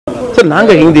Sir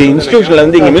நாங்க இந்த இன்ஸ்டிடியூஷன்ல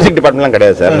வந்து இங்க மியூசிக் டிபார்ட்மெண்ட்லாம்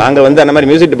கிடையாது சார். நாங்க வந்து அந்த மாதிரி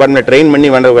மியூசிக் டிபார்ட்மெண்ட் ட்ரெயின் பண்ணி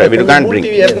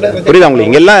புரியுதா உங்களுக்கு?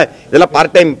 இங்கெல்லாம் இதெல்லாம்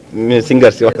பார்ட் டைம்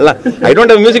சிங்கர்ஸ் எல்லாம். I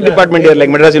don't have music department here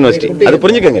like Madras university. அது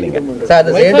புரிஞ்சுக்கங்க நீங்க. Sir at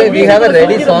the same time we have a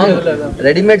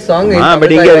ready-made song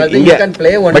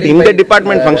but இந்த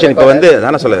டிபார்ட்மெண்ட் ஃபங்க்ஷன் இப்போ வந்து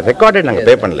நான் சொல்ல ரெக்கார்டட் நாங்க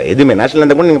ப்ளே பண்ணல. எதுவுமே நேஷனல்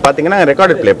அந்த கூட நீங்க பாத்தீங்கன்னா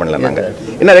ரெக்கார்டட் ப்ளே பண்ணல. நாங்க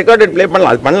என்ன ரெக்கார்டட் ப்ளே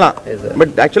பண்ணலாம், அது பண்ணலாம்.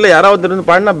 பட் ஆக்சுவலா யாராவது இருந்து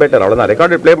பாடினா பெட்டர், அவ்வளவுதான்.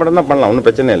 ரெக்கார்டட் ப்ளே பண்ணா பண்ணலாம், ஒன்றும்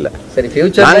பிரச்சனை இல்லை. சரி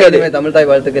ஃபியூச்சர்ல இதுமே தமிழ் தாய்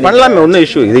வாழ்த்துக்கு பண்ணலாமே, ஒன்றும்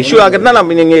இஷ்யூ. இது இஷ்யூ ஆகுறதுனா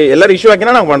நம்ம நீங்க எல்லாரும் இஷ்யூ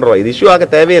ஆக்கினா நாங்க பண்றோம். இது இஷ்யூ ஆக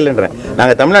தேவையில்லைன்றேன்.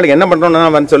 நாங்க தமிழ்நாட்டுக்கு என்ன பண்றோம்னா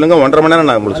வந்து சொல்லுங்க, 1.5 மணி நேரம்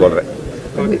நான் உங்களுக்கு சொல்றேன்.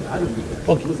 Okay.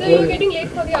 So you're getting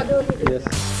late for the other. Yes.